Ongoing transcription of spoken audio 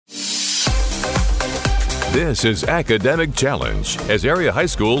This is Academic Challenge, as area high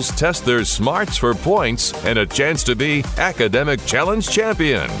schools test their smarts for points and a chance to be Academic Challenge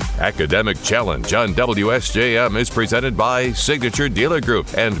champion. Academic Challenge on WSJM is presented by Signature Dealer Group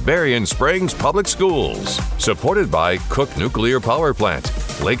and Berrien Springs Public Schools. Supported by Cook Nuclear Power Plant,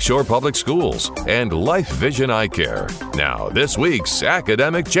 Lakeshore Public Schools, and Life Vision Eye Care. Now, this week's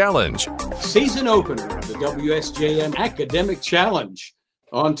Academic Challenge. Season opener of the WSJM Academic Challenge.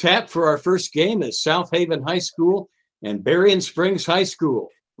 On tap for our first game is South Haven High School and Berrien Springs High School.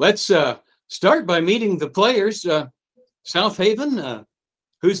 Let's start by meeting the players. South Haven,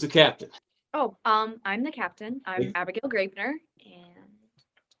 who's the captain? I'm the captain. I'm Abigail Grapener.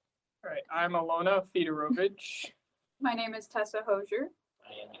 All right, I'm Alona Fedorovich. My name is Tessa Hosier.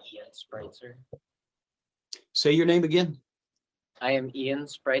 I am Ian Spreitzer. Say your name again. I am Ian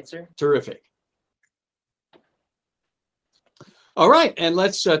Spreitzer. Terrific. All right, and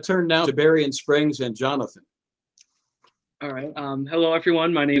let's turn now to Berrien Springs and Jonathan. All right. Hello,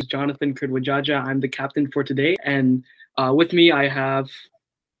 everyone. My name is Jonathan Kurdwajaja. I'm the captain for today, and with me I have.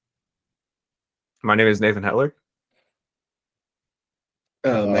 My name is Nathan Hetler.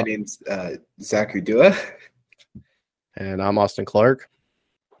 My name's Zachary Dua. And I'm Austin Clark.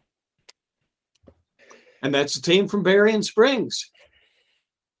 And that's the team from Berrien Springs.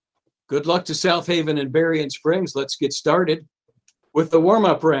 Good luck to South Haven and Berrien Springs. Let's get started with the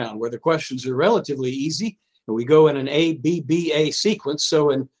warm-up round, where the questions are relatively easy, and we go in an A, B, B, A sequence.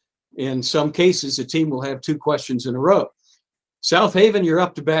 So in some cases, the team will have two questions in a row. South Haven, you're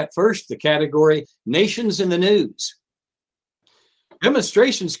up to bat first, the category Nations in the News.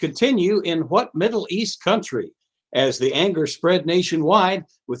 Demonstrations continue in what Middle East country as the anger spread nationwide,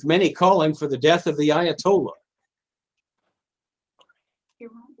 with many calling for the death of the Ayatollah?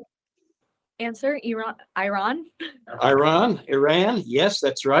 Answer, Iran. Iran, yes,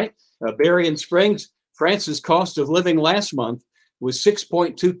 that's right. Berrien Springs, France's cost of living last month was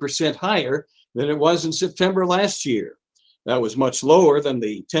 6.2% higher than it was in September last year. That was much lower than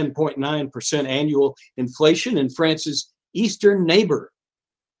the 10.9% annual inflation in France's eastern neighbor.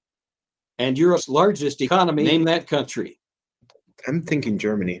 And Europe's largest economy, name that country. I'm thinking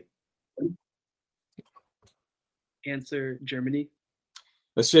Germany. Answer, Germany.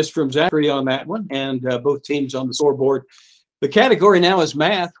 Assist from Zachary on that one, and both teams on the scoreboard. The category now is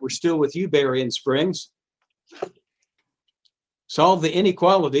math. We're still with you, Berrien Springs. Solve the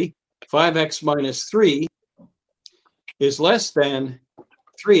inequality. 5x minus 3 is less than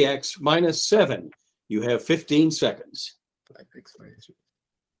 3x minus 7. You have 15 seconds. 5x minus 3.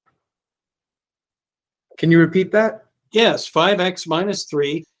 Can you repeat that? Yes, 5x minus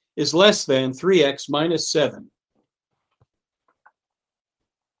 3 is less than 3x minus 7.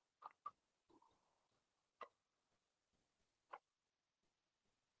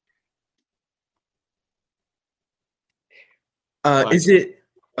 Is it?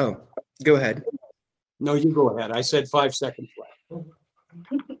 Oh, go ahead. No, you go ahead. I said 5 seconds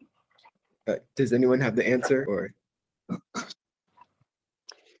left. Does anyone have the answer? Or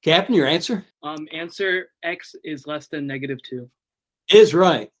Captain, your answer? Answer, X is less than -2. Is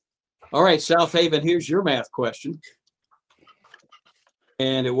right. All right, South Haven, here's your math question.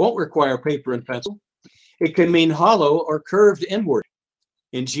 And it won't require paper and pencil. It can mean hollow or curved inward.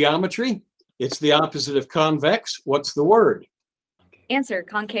 In geometry, it's the opposite of convex. What's the word? Answer,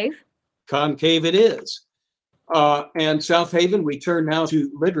 concave. Concave it is. And South Haven, we turn now to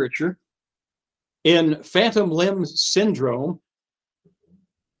literature. In phantom limb syndrome,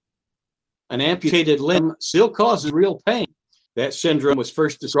 an amputated limb still causes real pain. That syndrome was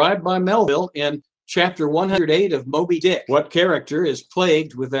first described by Melville in chapter 108 of Moby Dick. What character is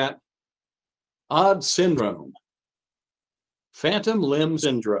plagued with that odd syndrome? Phantom limb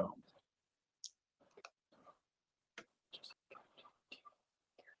syndrome.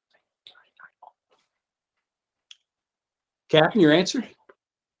 Captain, your answer?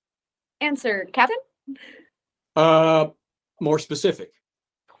 Answer, Captain. More specific.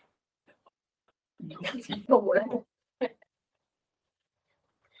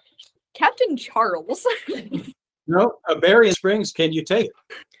 Captain Charles. No, Berrien Springs, can you take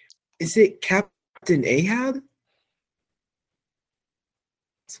it? is it Captain Ahab?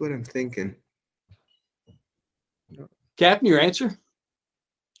 That's what I'm thinking. Captain, your answer?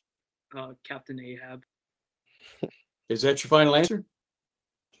 Captain Ahab. Is that your final answer?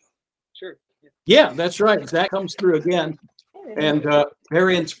 Sure. Yeah, that's right. That comes through again. And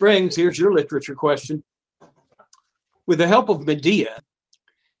Berrien Springs, here's your literature question. With the help of Medea,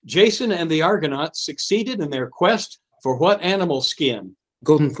 Jason and the Argonauts succeeded in their quest for what animal skin?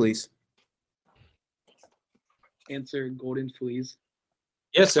 Golden fleece. Answer, golden fleece.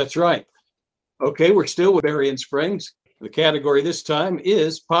 Yes, that's right. Okay, we're still with Berrien Springs. The category this time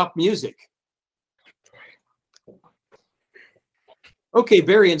is pop music. Okay,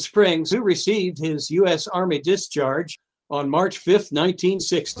 Berrien Springs, who received his U.S. Army discharge on March 5th,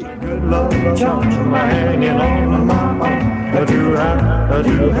 1960. Good luck, charms are hanging on my arm. To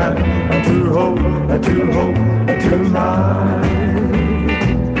have, to hope, tonight.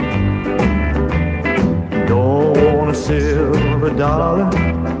 Don't want a silver dollar,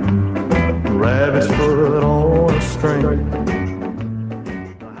 rabbit's foot on a string.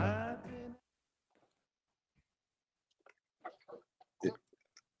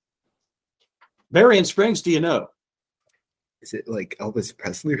 Berrien Springs, do you know? Is it like Elvis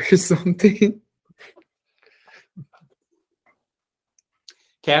Presley or something?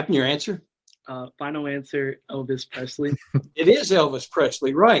 Captain, your answer? Final answer, Elvis Presley. It is Elvis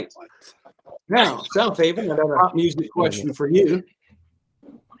Presley, right. Now, South Haven, I got a pop music question for you.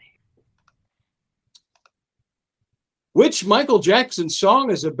 Which Michael Jackson song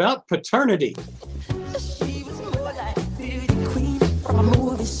is about paternity? She was more like a beauty queen from a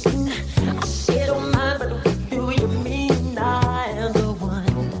movie scene. I said, oh my, but do you mean I am the one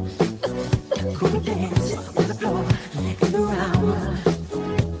who dances on the floor and around?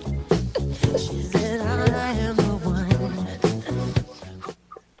 She said, I am the one.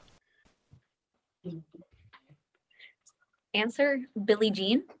 Answer, Billie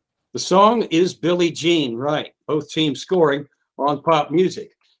Jean. The song is Billie Jean, right. Both teams scoring on pop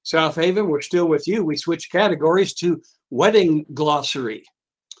music. South Haven, we're still with you. We switch categories to wedding glossary.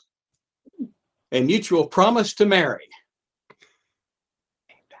 A mutual promise to marry.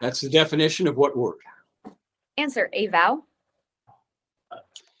 That's the definition of what word? Answer, a vow.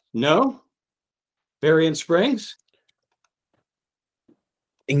 No. Berrien Springs?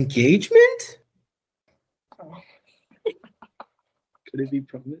 Engagement? Could it be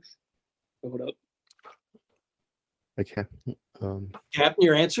promise? Hold up. Okay. Captain,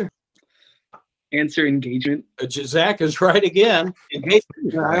 your answer? Answer, engagement. Zach is right again.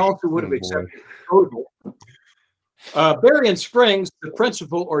 Engagement. I also would have accepted total. Berrien Springs, the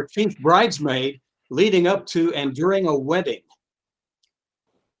principal or chief bridesmaid leading up to and during a wedding.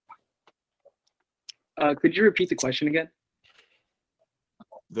 Could you repeat the question again?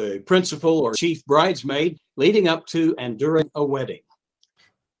 The principal or chief bridesmaid leading up to and during a wedding.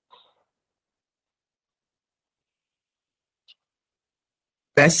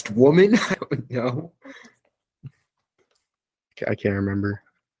 Best woman? I don't know. I can't remember.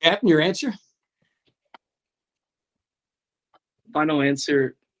 Captain, your answer? Final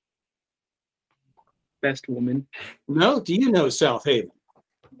answer, best woman. No. Do you know South Haven?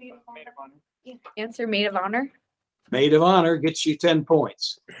 Answer, maid of honor. Maid of honor gets you 10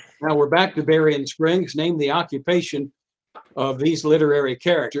 points. Now we're back to Berrien Springs. Name the occupation of these literary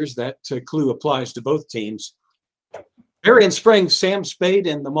characters. That clue applies to both teams. Berrien Springs, Sam Spade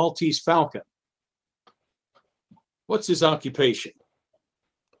and the Maltese Falcon. What's his occupation?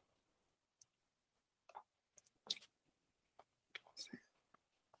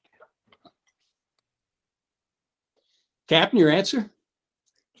 Captain, your answer?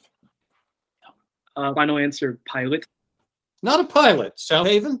 Final answer, pilot. Not a pilot. South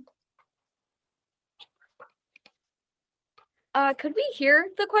Haven? Could we hear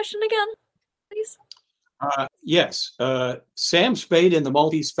the question again, please? Yes. Sam Spade and the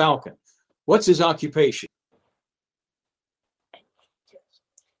Maltese Falcon. What's his occupation?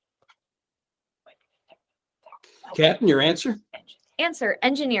 Captain, your answer? Answer,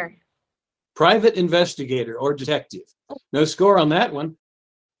 engineer. Private investigator or detective. No score on that one.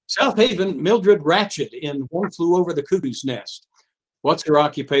 South Haven, Mildred Ratched in One Flew Over the Cuckoo's Nest. What's her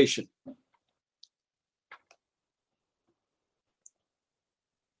occupation?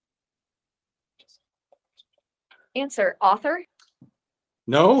 Answer, author.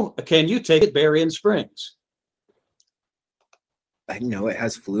 No. Can you take it, Berrien Springs? I know it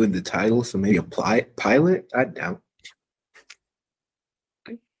has flew in the title, so maybe a pilot? I doubt.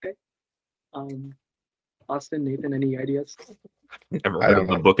 Okay. Austin, Nathan, any ideas? Never heard of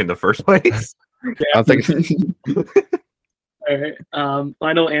the book in the first place. I think All right.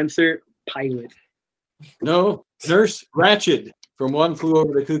 Final answer, pilot. No. Nurse Ratched from One Flew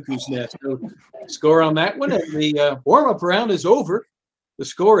Over the Cuckoo's Nest. No score on that one. And the warm-up round is over. The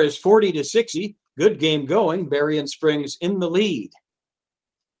score is 40-60. Good game going. Berrien Springs in the lead.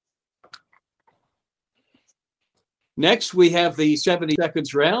 Next, we have the 70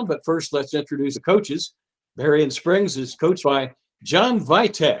 seconds round, but first let's introduce the coaches. Berrien Springs is coached by John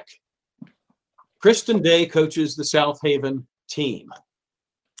Vitek. Kristen Day coaches the South Haven team.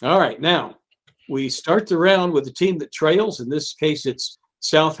 All right, now we start the round with the team that trails. In this case, it's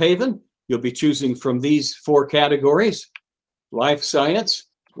South Haven. You'll be choosing from these 4 categories: life science,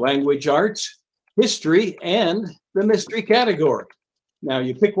 language arts, history, and the mystery category. Now,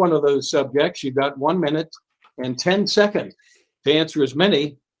 you pick one of those subjects. You've got 1 minute and 10 seconds to answer as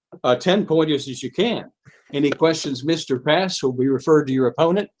many 10-pointers as you can. Any questions missed or passed will be referred to your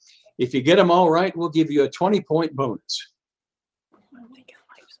opponent. If you get them all right, we'll give you a 20-point bonus.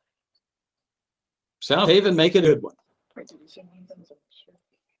 South Haven, make it a good one.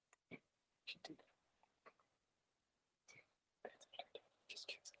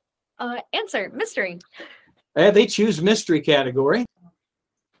 Answer, mystery. They choose mystery category.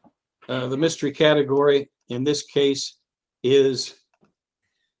 The mystery category in this case is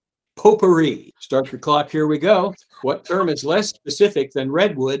potpourri. Start your clock. Here we go. What term is less specific than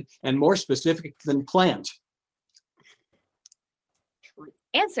redwood and more specific than plant?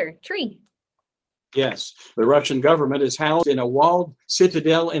 Answer, tree. Yes. The Russian government is housed in a walled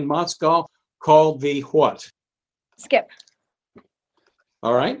citadel in Moscow called the what? Skip.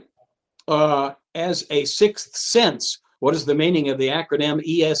 All right. As a sixth sense, what is the meaning of the acronym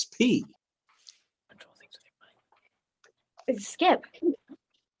ESP? Skip.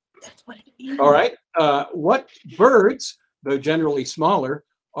 That's what it means. All right. What birds, though generally smaller,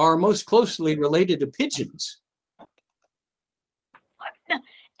 are most closely related to pigeons?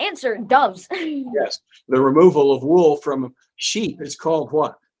 Answer, doves. Yes. The removal of wool from sheep is called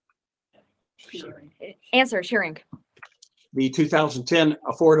what? Answer, shearing. The 2010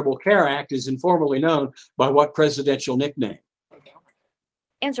 Affordable Care Act is informally known by what presidential nickname?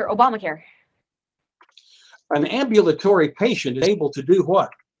 Answer, Obamacare. An ambulatory patient is able to do what?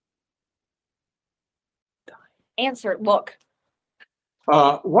 Answer, look.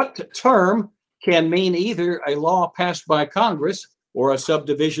 What term can mean either a law passed by Congress or a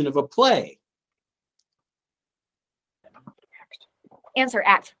subdivision of a play? Answer,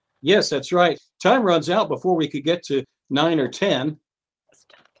 act. Yes, that's right. Time runs out before we could get to 9 or 10.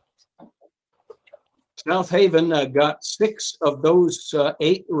 South Haven got 6 of those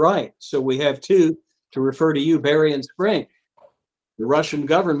 8 right. So we have 2 to refer to you, Berrien Springs. The Russian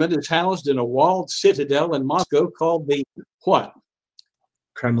government is housed in a walled citadel in Moscow called the what?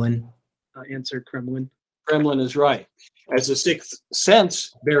 Kremlin. Answer, Kremlin. Kremlin is right. As a sixth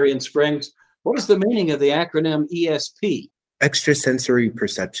sense, Berrien Springs, what is the meaning of the acronym ESP? Extrasensory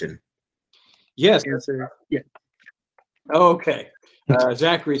perception. Yes. Answer, yeah. Okay.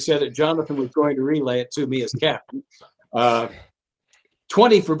 Zachary said that Jonathan was going to relay it to me as captain.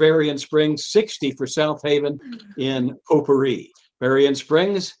 20 for Berrien Springs, 60 for South Haven in potpourri. Berrien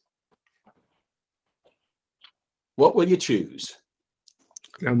Springs, what will you choose?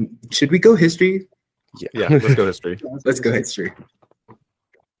 Should we go history? Yeah, let's go history. Let's go history.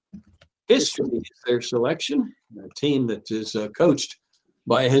 History is their selection, a team that is coached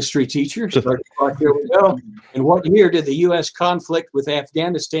by a history teacher. Start the clock. Here we go. In what year did the U.S. conflict with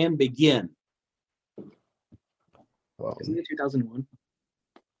Afghanistan begin? Isn't it 2001?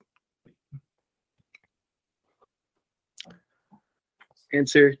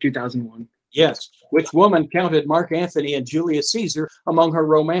 Answer, 2001. Yes. Which woman counted Mark Antony and Julius Caesar among her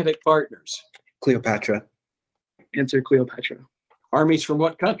romantic partners? Cleopatra. Answer, Cleopatra. Armies from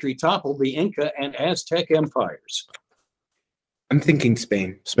what country toppled the Inca and Aztec empires? I'm thinking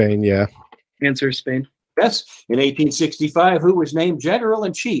Spain. Spain, yeah. Answer, Spain. Yes. In 1865, who was named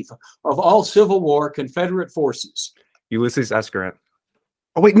General-in-Chief of all Civil War Confederate forces? Ulysses S. Grant.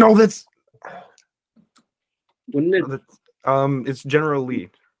 Oh wait, no, that's Wouldn't it? It's General Lee.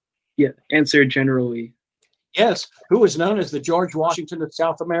 Yeah. Answer, General Lee. Yes. Who was known as the George Washington of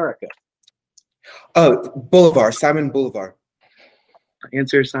South America? Bolivar. Simon Bolivar.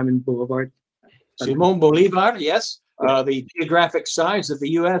 Answer, Simon Boulevard. Simon Bolivar, yes. The geographic size of the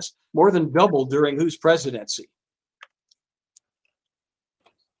U.S. more than doubled during whose presidency?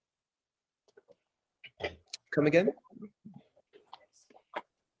 Come again?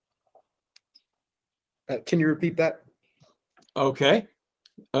 Can you repeat that? Okay.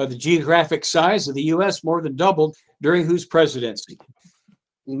 The geographic size of the U.S. more than doubled during whose presidency?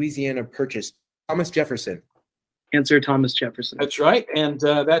 Louisiana Purchase. Thomas Jefferson. Answer, Thomas Jefferson. That's right. And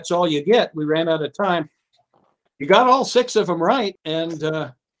that's all you get. We ran out of time. You got all 6 of them right. And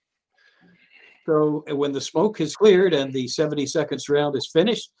so when the smoke has cleared and the 70 seconds round is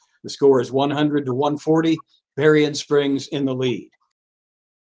finished, the score is 100 to 140. Berrien Springs in the lead.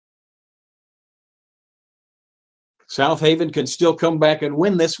 South Haven can still come back and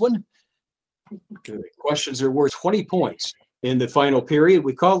win this one. The questions are worth 20 points in the final period.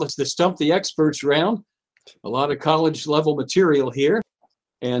 We call this the Stump the Experts round. A lot of college level material here.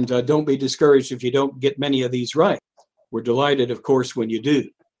 And don't be discouraged if you don't get many of these right. We're delighted, of course, when you do.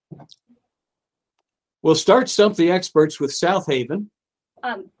 We'll start Stump the Experts with South Haven.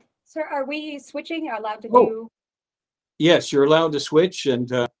 Sir, are we switching? Are allowed to Oh. do? Yes, you're allowed to switch,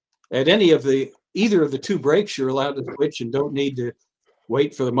 and at either of the two breaks, you're allowed to switch and don't need to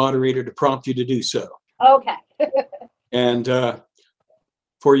wait for the moderator to prompt you to do so. Okay. And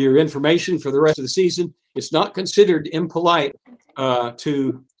for your information for the rest of the season, it's not considered impolite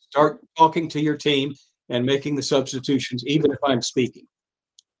to start talking to your team and making the substitutions, even if I'm speaking.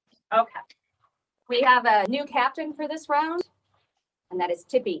 Okay. We have a new captain for this round, and that is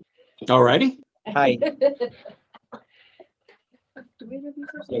Tippy. All righty. Hi.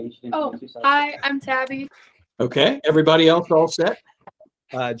 Oh, hi, I'm Tabby. Okay. Everybody else all set?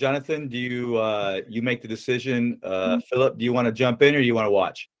 Jonathan, do you make the decision? Philip, do you want to jump in or do you want to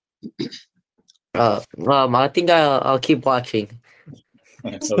watch? I think I'll keep watching.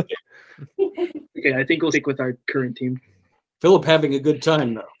 Okay. Okay, I think we'll stick with our current team. Philip having a good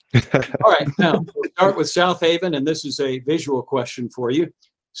time, though. All right, now we'll start with South Haven, and this is a visual question for you.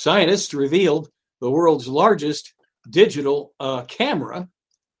 Scientists revealed the world's largest digital camera,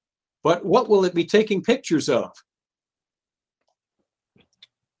 but what will it be taking pictures of?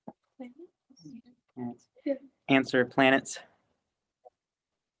 Answer planets.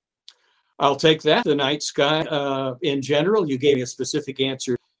 I'll take that. The night sky in general. You gave me a specific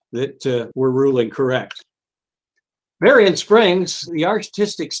answer that we're ruling correct. Berrien Springs, the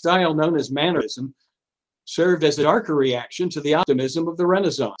artistic style known as Mannerism, served as a darker reaction to the optimism of the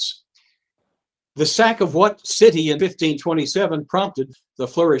Renaissance. The sack of what city in 1527 prompted the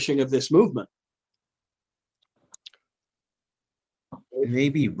flourishing of this movement?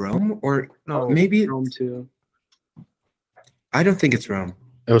 Maybe Rome, or No, maybe Rome too. I don't think it's Rome.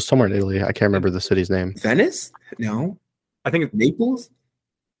 It was somewhere in Italy. I can't remember the city's name. Venice? No. I think it's Naples?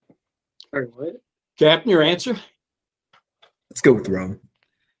 Or what? Captain, your answer? Let's go with Rome.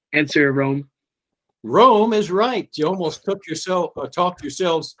 Answer Rome. Rome is right. You almost talked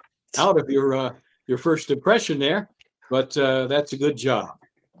yourselves out of your first impression there, but that's a good job.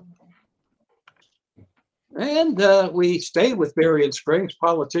 And we stay with Berrien Springs.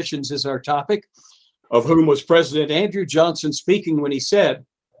 Politicians is our topic, of whom was President Andrew Johnson speaking when he said,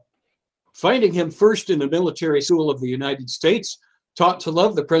 finding him first in the military school of the United States, taught to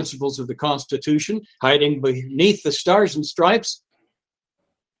love the principles of the Constitution, hiding beneath the stars and stripes,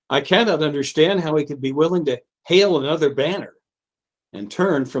 I cannot understand how he could be willing to hail another banner and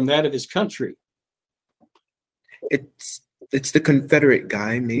turn from that of his country. It's the Confederate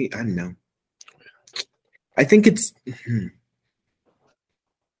guy, maybe. I don't know. I think it's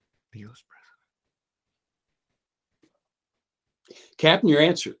Captain, your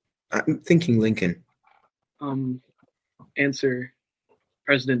answer. I'm thinking Lincoln. Answer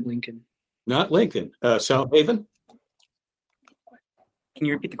President Lincoln. Not Lincoln. South Haven, Can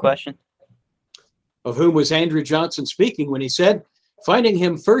you repeat the question? of whom was Andrew Johnson speaking when he said, finding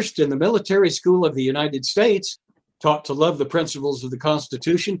him first in the military school of the United States, taught to love the principles of the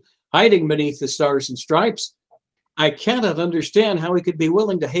Constitution, hiding beneath the stars and stripes, I cannot understand how he could be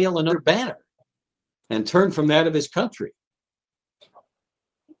willing to hail another banner and turn from that of his country.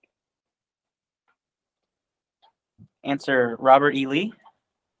 Answer Robert E. Lee.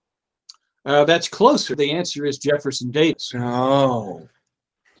 That's closer. The answer is Jefferson Davis. Oh.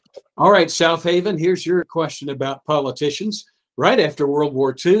 All right, South Haven, here's your question about politicians. Right after World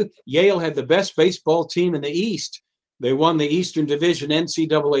War II, Yale had the best baseball team in the East. They won the Eastern Division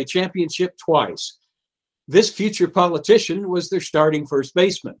NCAA championship twice. This future politician was their starting first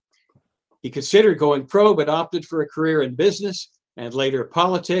baseman. He considered going pro, but opted for a career in business and later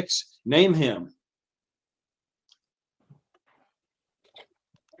politics. Name him.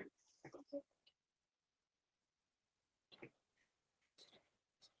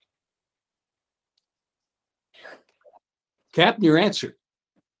 Captain, your answer.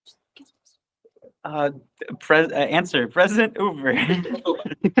 Answer President Hoover.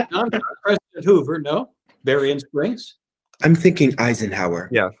 President Hoover, no. Berrien Springs. I'm thinking Eisenhower.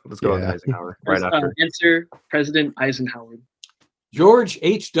 Yeah, let's go with Eisenhower right after. Answer President Eisenhower. George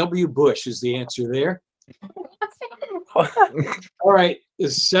H.W. Bush is the answer there. All right,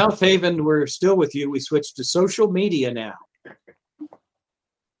 South Haven, we're still with you. We switch to social media now.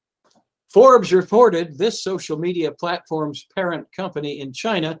 Forbes reported this social media platform's parent company in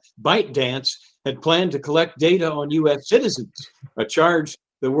China, ByteDance, had planned to collect data on U.S. citizens, a charge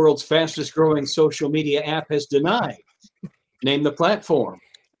the world's fastest growing social media app has denied. Name the platform.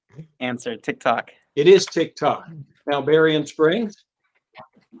 Answer TikTok. It is TikTok. Now, Berrien Springs.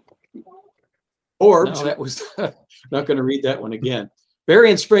 Forbes, No. that was, not going to read that one again.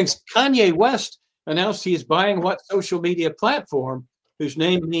 Berrien Springs, Kanye West announced he is buying what social media platform whose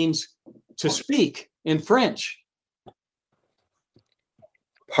name means to speak in French?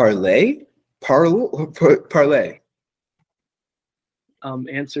 Parlay? Parlay.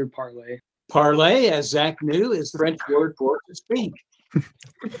 Answer parlay. Parlay, as Zach knew, is the French word for to speak.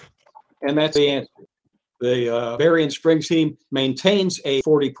 And that's the answer. The Berrien Springs team maintains a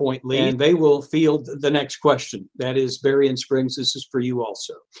 40-point lead, and they will field the next question. That is Berrien Springs. This is for you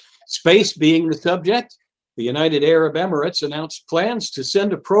also. Space being the subject, the United Arab Emirates announced plans to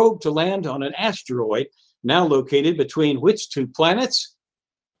send a probe to land on an asteroid now located between which two planets?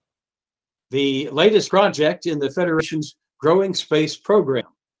 The latest project in the Federation's growing space program.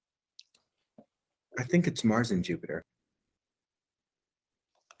 I think it's Mars and Jupiter.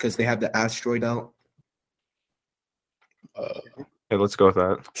 Because they have the asteroid belt. Yeah, let's go with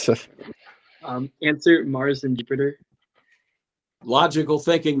that. Answer Mars and Jupiter. Logical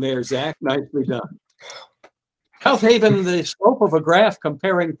thinking there, Zach. Nicely done. South Haven, the slope of a graph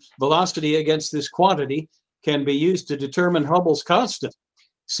comparing velocity against this quantity can be used to determine Hubble's constant.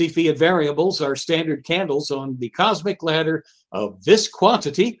 Cepheid variables are standard candles on the cosmic ladder of this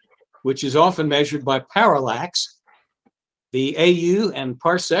quantity, which is often measured by parallax. The AU and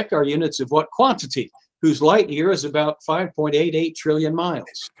parsec are units of what quantity, whose light year is about 5.88 trillion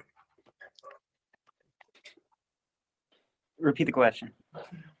miles? Repeat the question.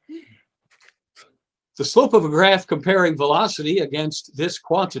 The slope of a graph comparing velocity against this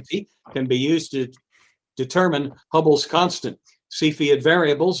quantity can be used to determine Hubble's constant. Cepheid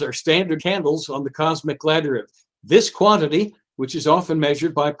variables are standard candles on the cosmic ladder of this quantity, which is often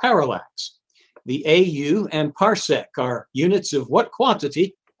measured by parallax. The AU and parsec are units of what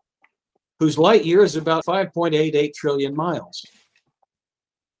quantity, whose light year is about 5.88 trillion miles?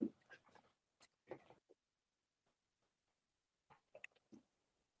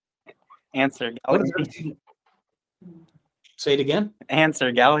 Answer galaxy. Say it again.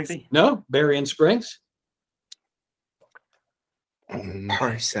 Answer galaxy. No, Berrien Springs.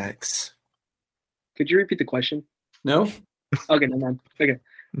 Parsecs. Could you repeat the question? No. Okay, never mind. Okay.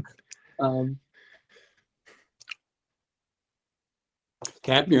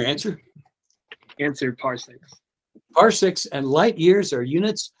 Captain, your answer? Answer parsecs. Parsecs and light years are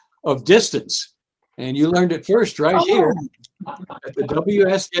units of distance. And you learned it first right here at the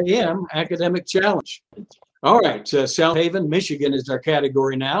WSJM Academic Challenge. All right, South Haven, Michigan is our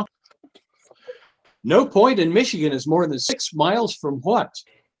category now. No point in Michigan is more than 6 miles from what?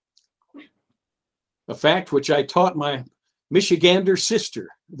 A fact which I taught my Michigander sister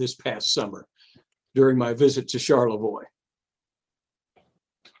this past summer during my visit to Charlevoix.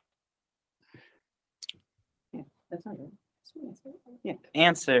 That's not good. Yeah.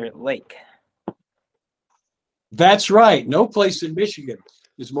 Answer lake. That's right. No place in Michigan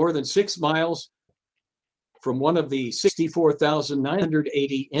is more than 6 miles from one of the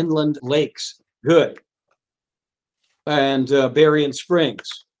 64,980 inland lakes. Good. And Berrien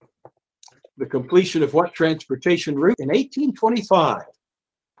Springs. The completion of what transportation route in 1825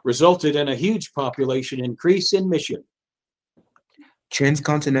 resulted in a huge population increase in Michigan?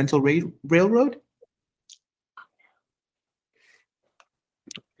 Transcontinental Railroad?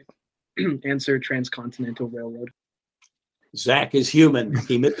 Answer Transcontinental Railroad. Zach is human.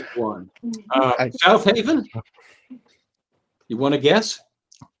 He missed one. South Haven? You want to guess?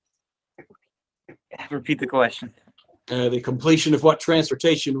 Repeat the question. The completion of what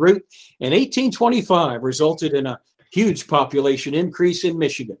transportation route in 1825 resulted in a huge population increase in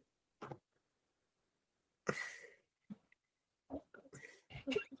Michigan?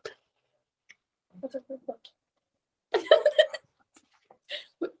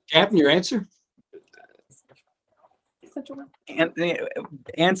 Captain, your answer?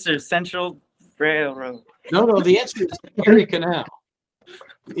 Answer Central Railroad. No, the answer is Erie Canal.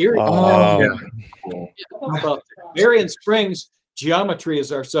 Erie Canal. How about Berrien Springs, geometry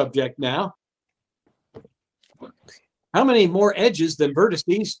is our subject now. How many more edges than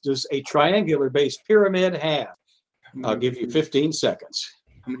vertices does a triangular-based pyramid have? I'll give you 15 seconds.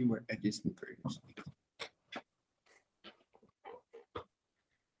 How many more edges than vertices?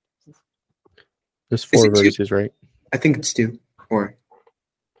 There's 4 vertices, right? I think it's 2. Or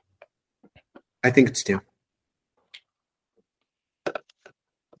I think it's 2.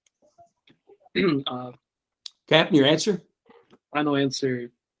 Captain, your answer? Final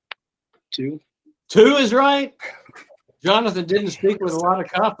answer 2. 2 is right. Jonathan didn't speak with a lot of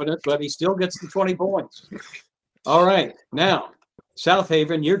confidence, but he still gets the 20 points. All right. Now, South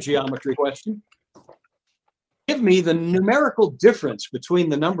Haven, your geometry question. Give me the numerical difference between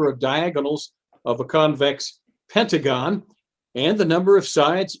the number of diagonals of a convex pentagon and the number of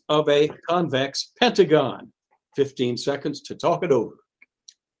sides of a convex pentagon. 15 seconds to talk it over.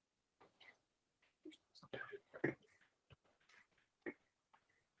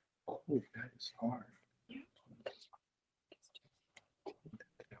 hard.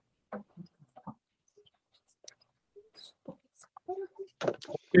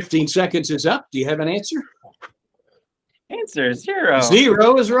 15 seconds is up. Do you have an answer? Answer 0.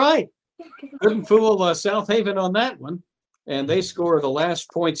 0 is right. Couldn't fool South Haven on that one. And they score the last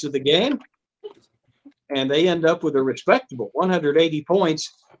points of the game. And they end up with a respectable 180 points.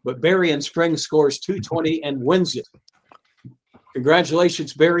 But Berrien Springs scores 220 and wins it.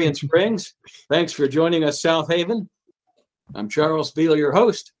 Congratulations, Berrien Springs. Thanks for joining us, South Haven. I'm Charles Beal, your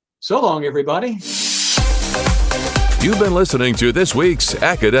host. So long, everybody. You've been listening to this week's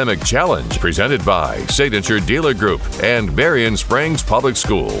Academic Challenge presented by Signature Dealer Group and Berrien Springs Public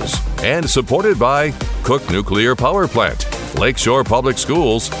Schools and supported by Cook Nuclear Power Plant, Lakeshore Public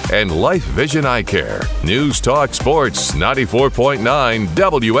Schools, and Life Vision Eye Care. News Talk Sports 94.9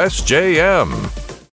 WSJM.